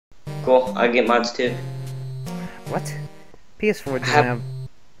Cool. I get mods too. What? PS4 doesn't have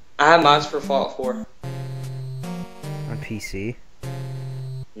I have mods for Fallout 4. on PC.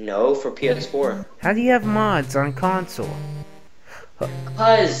 No, for PS4. How do you have mods on console?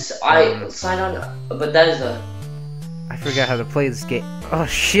 Cause I signed on, but that is a. I forgot how to play this game. Oh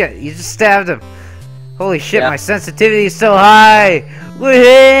shit! You just stabbed him. Holy shit! Yeah. My sensitivity is so high.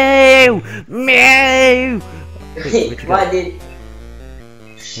 Woohoo! Meow! Why did?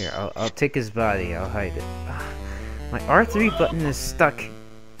 Here, I'll take his body. I'll hide it. My R3 button is stuck.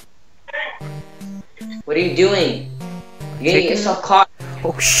 What are you doing? You're getting yourself caught.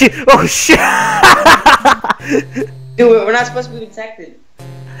 Oh shit! Oh shit! Dude, we're not supposed to be detected.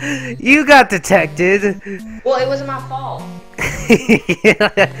 You got detected. Well, it wasn't my fault.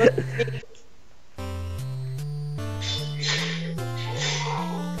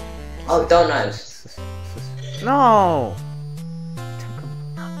 Oh, donuts. No.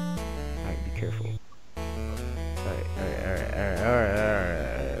 Alright, be careful. Alright.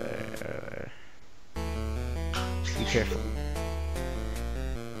 Be careful.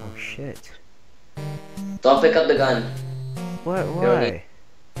 Oh shit. Don't pick up the gun. What? Why?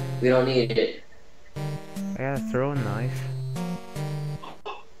 We don't need it. I gotta throw a knife.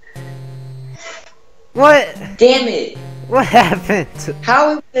 What? Damn it! What happened?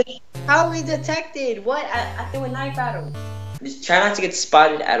 How are we detected? What? I threw a knife at him. Just try not to get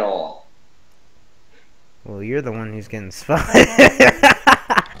spotted at all. Well, you're the one who's getting spotted.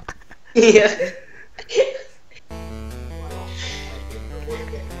 Yeah.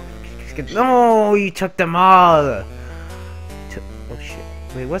 No, you took them all. Oh shit.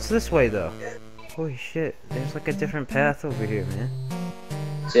 Wait, what's this way though? Holy shit, there's like a different path over here, man.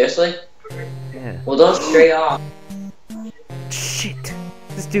 Seriously? Yeah. Well, don't stray off. Shit.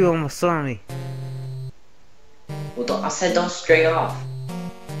 This dude almost saw me. Well, I said don't stray off.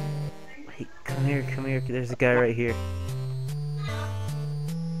 Wait, come here. There's a guy right here.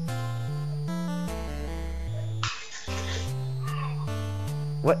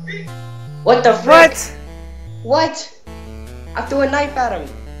 What? What the frick? What? I threw a knife at him.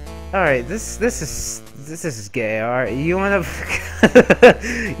 Alright, this is gay, alright. You wanna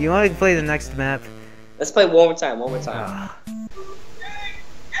you wanna play the next map? Let's play one more time.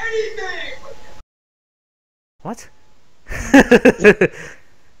 What? The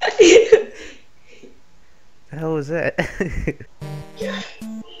hell was that?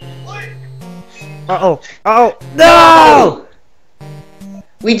 Uh-oh! No!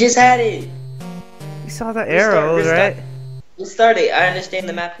 We just had it. You saw the arrows, right? We started. I understand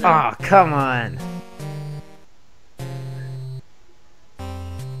the map now. Oh, come on.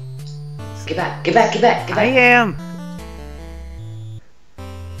 Get back. I am.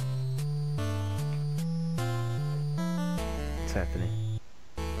 What's happening?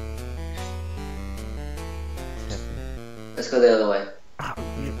 Let's go the other way. Oh,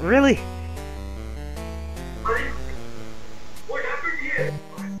 really?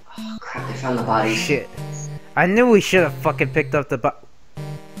 Oh crap, they found the body. Shit. I knew we should have fucking picked up the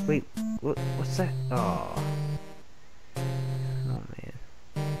Wait, what's that? Oh. Oh man.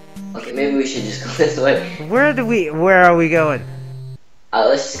 Okay, maybe we should just go this way. Where are we going?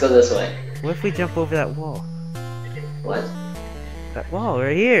 Let's just go this way. What if we jump over that wall? What? That wall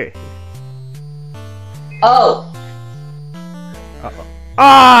right here. Oh! Uh-oh.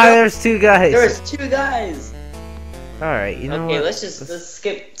 Ah, there's two guys. There's two guys! Alright, you know what? Okay, let's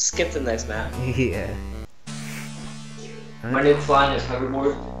skip to the next map. Yeah. My new flying is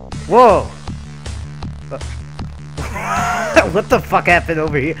hoverboard. Whoa! What the fuck happened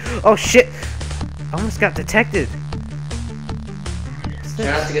over here? Oh shit! I almost got detected. Try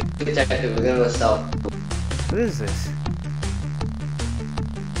not to get detected, we're gonna go stealth. What is this?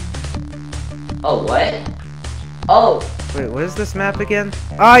 Oh, what? Oh! Wait, what is this map again?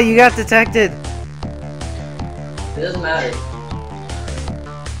 Oh, you got detected! It doesn't matter.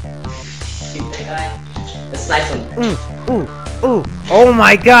 Shoot that guy. Let's snipe him. Ooh! Oh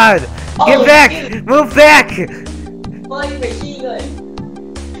my god! Get Oh, back! shoot. Move back! Flying machine gun!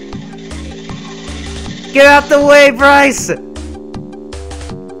 Get out the way, Bryce!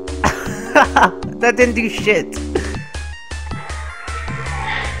 That didn't do shit.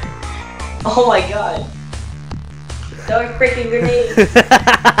 Oh my god! Throw a freaking grenade!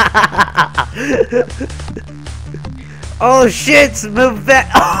 Oh shit! Move back!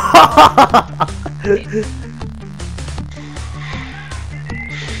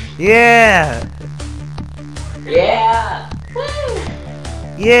 Yeah! Yeah! Woo!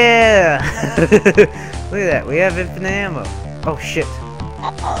 Yeah! Look at that, we have infinite ammo. Oh shit.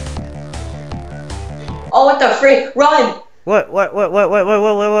 Oh, what the frick? Run! What? Why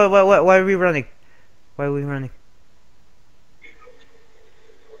are we running? Why are we running?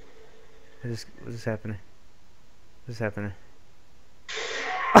 What is happening? What is happening?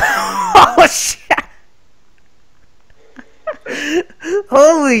 Oh shit!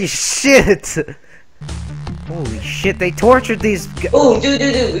 Holy shit! Holy shit! They tortured these. Oh, dude!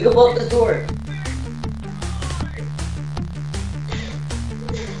 We can blow up the door.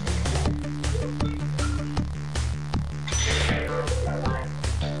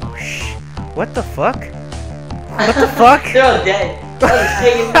 Oh shit! What the fuck? What the fuck? They're all dead.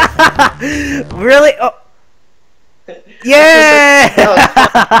 Really? Oh. Yeah!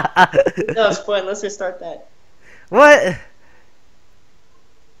 That was fun. Let's restart that. What?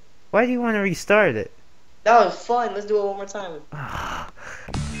 Why do you want to restart it? That was fun. Let's do it one more time.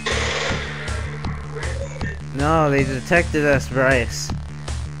 No, they detected us, Bryce.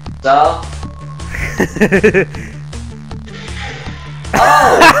 So?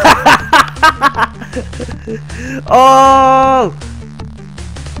 Oh!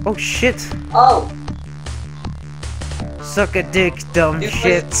 Oh shit! Oh! Suck a dick, dumb Dude,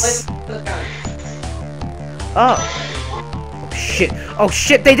 shits. let's Oh! Oh shit! Oh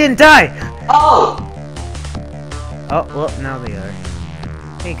shit! They didn't die! Oh! Oh well, now they are.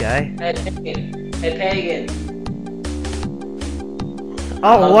 Hey guy. Hey, Pagan. Hey, Pagan.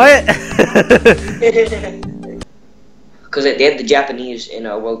 Oh what? Because they had the Japanese in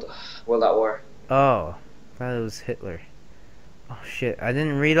World at War. Oh, thought it was Hitler. Oh shit! I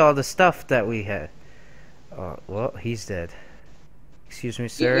didn't read all the stuff that we had. Oh well, he's dead. Excuse me,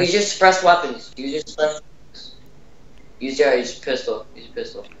 sir. Use your suppressed weapons. Use your suppressed. Use your pistol. Use your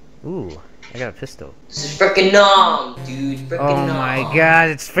pistol. Ooh, I got a pistol. This is freaking Nom, dude. Freaking Oh Nom. my god,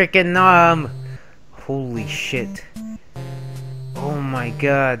 it's freaking Nom! Holy shit. Oh my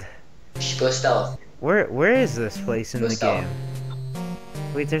god. You should go stealth. Where is this place in Go the stealth. game?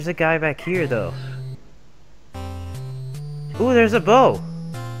 Wait, there's a guy back here though. Ooh, there's a bow.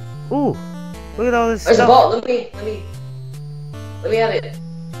 Ooh, look at all this Where's stuff. the ball? Let me have it.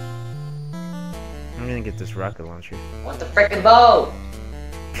 I'm gonna get this rocket launcher. I want the freaking bow.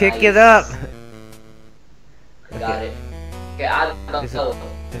 Pick Nice. it up. I got it. Okay, I'm There's bow.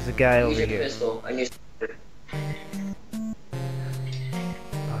 There's a guy Use over your here. pistol. And use.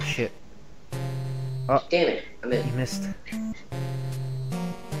 Oh shit. Damn it! I'm You in. missed.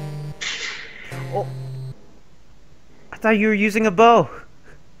 Oh. I thought you were using a bow.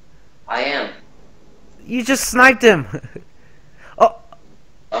 I am. You just sniped him. Oh.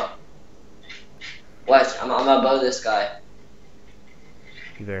 Oh. Watch. I'm gonna bow this guy.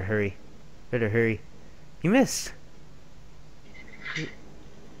 You better hurry. Better hurry. You missed.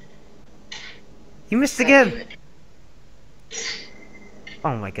 You missed Damn again. it.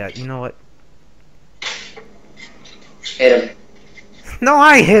 Oh my god, you know what? Hit him. No,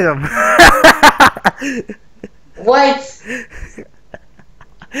 I hit him. What?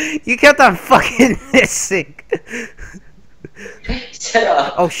 You kept on fucking missing. Shut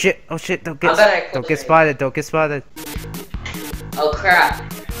up. Oh shit, don't I'm better at get closing. spotted, don't get spotted. Oh crap.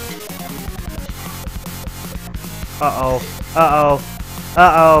 Uh-oh,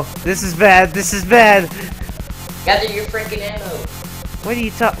 this is bad, Gather your freaking ammo. What are you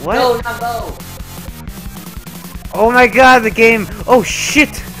talking, what? No, not bow. Oh my god, the game, oh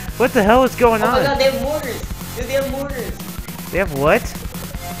shit, what the hell is going Oh my on? god, they have mortars. Dude, they have mortars. They have what?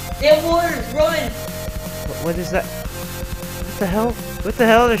 They have mortars. Run. What is that? What the hell? What the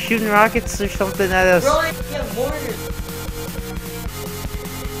hell? They're shooting rockets or something at us. Run. They have mortars.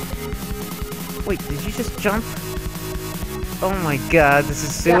 Wait, did you just jump? Oh my god, this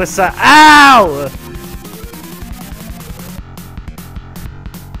is suicide. Ow!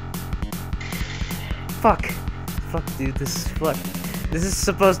 Fuck. Fuck, dude, this is fuck. This is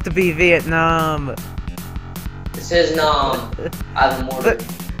supposed to be Vietnam. This is Nom. I have a mortar.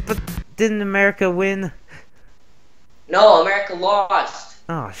 But didn't America win? No, America lost.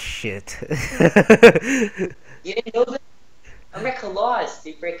 Oh shit. You didn't know that? America lost,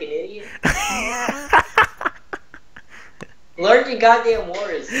 you freaking idiot. Learn your goddamn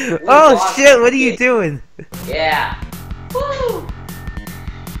wars. We Oh lost shit, what are the you game. doing? Yeah. Woo!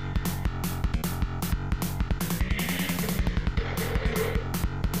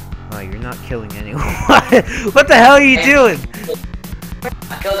 Oh, you're not killing anyone. What the hell are you doing?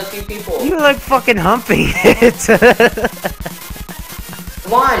 I killed a few people. You're like fucking humping it.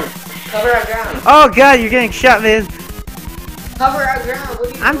 Come on, cover our ground. Oh god, you're getting shot, man. Cover our ground. What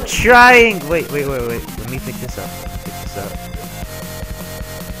are you I'm doing? trying. Wait. Let me pick this up.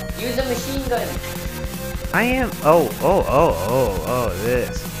 Use a machine gun. I am. Oh,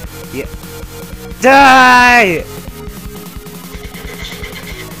 this. Yeah. Die!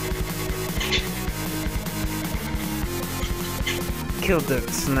 killed the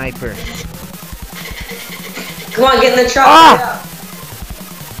sniper. Come on, get in the truck. Ah!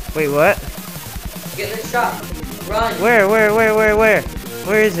 Wait, what? Get in the truck. Run. Where? Where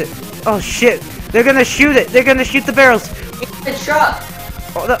is it? Oh shit! They're gonna shoot it! They're gonna shoot the barrels! Get in the truck.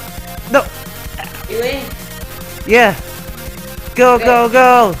 Oh, no! You in? Yeah! Go, Okay.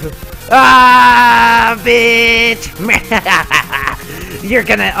 go! Ah, bitch! You're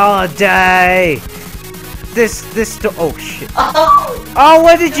gonna all die! Oh shit. Oh,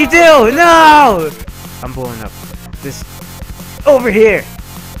 what did you do? No! I'm blowing up. This... Over here!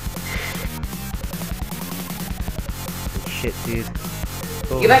 Shit, dude.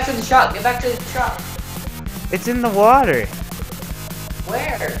 Oh. Get back to the truck. Get back to the truck. It's in the water.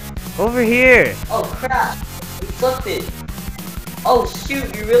 Where? Over here. Oh crap. You flipped it. Oh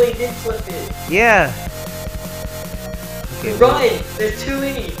shoot, you really did flip it. Yeah. Okay, Run! There's too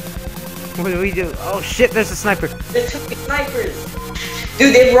many. what do we do? Oh shit, there's a sniper. There's too many snipers.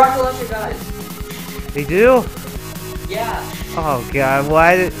 Dude, they have rocket launcher guys. They do? Yeah. Oh god,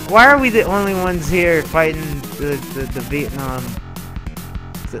 why are we the only ones here fighting the Vietnam?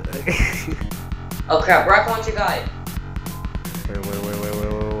 Oh crap, rocket launcher guy.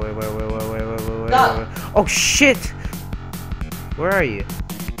 Where? Stop. Oh shit! Where are you?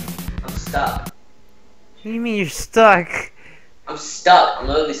 I'm stuck. What do you mean you're stuck? I'm stuck. I'm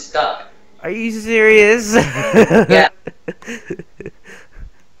literally stuck. Are you serious? Yeah.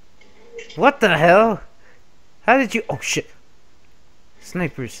 What the hell? How did you? Oh shit!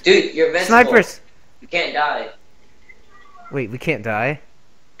 Snipers! Dude, you're invincible. Snipers! You can't die. Wait, we can't die?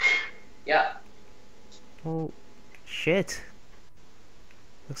 Yeah. Oh shit!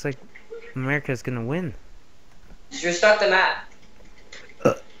 Looks like America's gonna win. Just restart the map.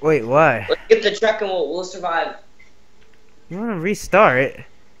 Wait, why? Let's get the truck and we'll survive. You wanna restart?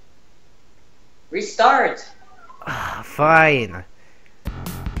 Restart. Ah, fine.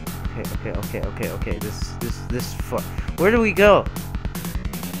 Okay. This where do we go?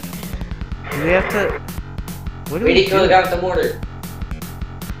 Do we have to? What do We we need to kill do? the guy with the mortar.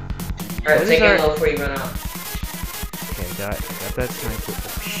 Alright, What take is our- it low before you run out. Okay, got that sniper.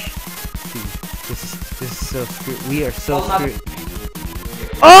 Oh, shh. Dude, this is so screwed. We are so Oh, my- screwed.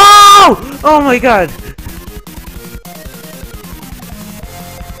 Oh! Oh my god!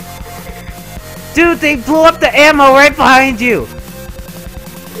 Dude, they blew up the ammo right behind you!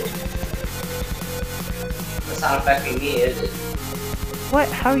 That's not affecting me, is it? What?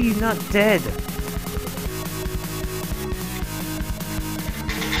 How are you not dead?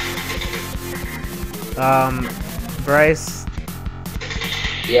 Bryce?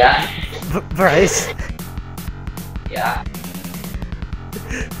 Yeah. Bryce? Yeah.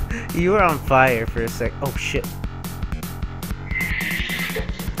 You were on fire for a sec. Oh shit.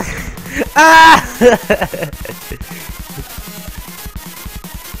 Ah!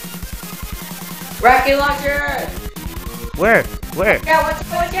 Rocket launcher! Where? Yeah,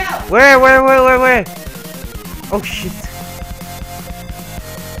 watch out! Where? Oh shit.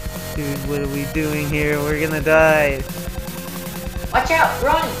 Dude, what are we doing here? We're gonna die. Watch out!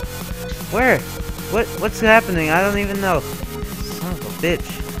 Run! Where? What's happening? I don't even know. Son of a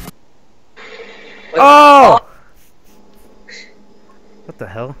bitch. Oh! What the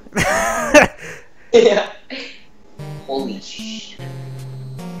hell? Yeah. Holy shit.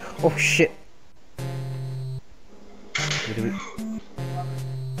 Oh shit. What do we...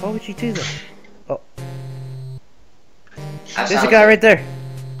 Why would you do that? Oh. There's a guy right there.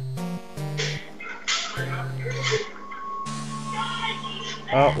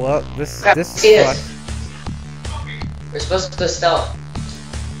 Oh well, this is fucked. We're supposed to stealth.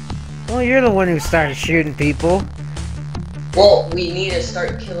 Well, you're the one who started shooting people. Well, we need to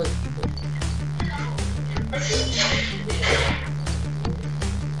start killing people.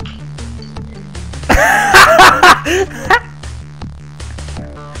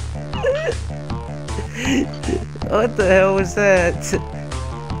 What the hell was that?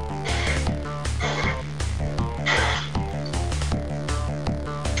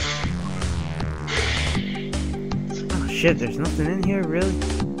 Oh shit, there's nothing in here, really?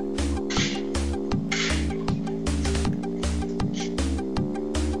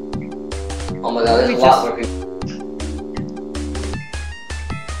 Oh my god, there's a lot more people.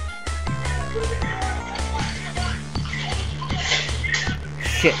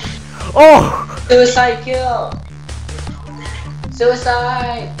 Shit. Oh! Suicide kill!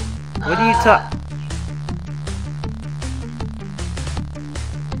 Suicide! What are you talking?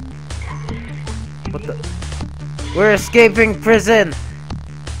 What the? We're escaping prison!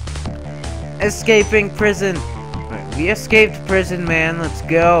 Escaping prison! Right, we escaped prison, man. Let's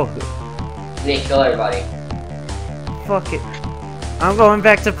go. We need to kill everybody. Fuck it. I'm going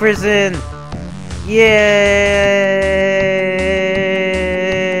back to prison. Yay!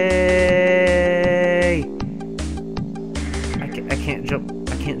 I can't jump.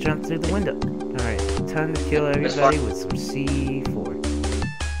 I can't jump through the window. All right, time to kill everybody with some C4.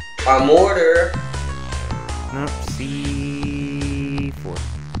 A mortar. Nope, C4.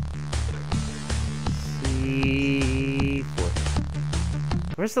 C4.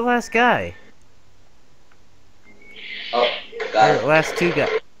 Where's the last guy? Oh, got it. Last two guys.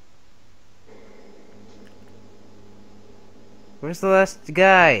 Where's the last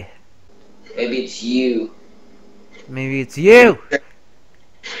guy? Maybe it's you. Maybe it's you.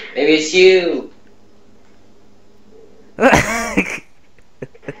 Maybe it's you.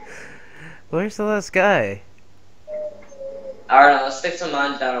 Where's the last guy? Alright, let's stick some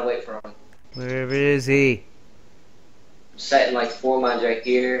mines down and wait for him. Wherever is he? I'm setting like 4 mines right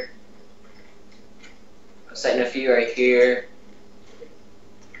here. I'm setting a few right here.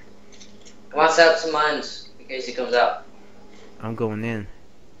 Come on, set up some mines in case he comes out. I'm going in.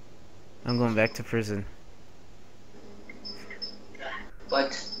 I'm going back to prison.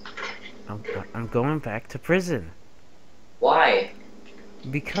 What? I'm going back to prison. Why?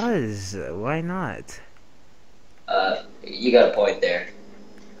 Because why not? You got a point there.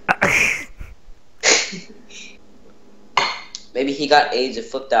 Maybe he got AIDS and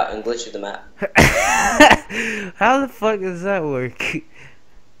flipped out and glitched through the map. How the fuck does that work?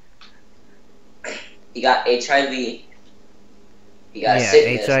 He got HIV. He got a Yeah,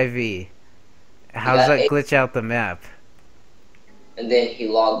 sickness. HIV. How does that glitch out the map? And then he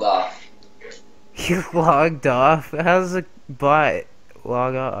logged off. You logged off? How does a bot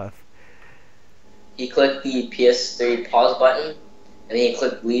log off? He clicked the PS3 pause button, and then he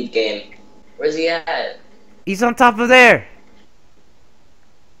clicked leave game. Where's he at? He's on top of there!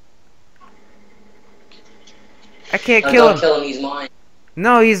 I can't No, kill don't him! kill him, he's mine.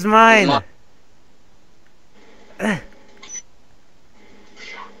 No, he's mine! He's mine.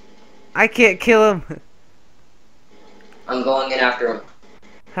 I can't kill him! I'm going in after him.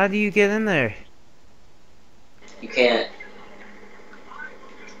 How do you get in there? You can't.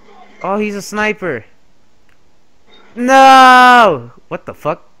 Oh, he's a sniper! No! What the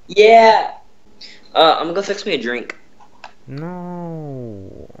fuck? Yeah! I'm gonna go fix me a drink.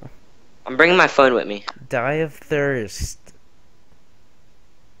 No. I'm bringing my phone with me. Die of thirst.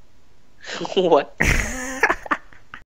 What?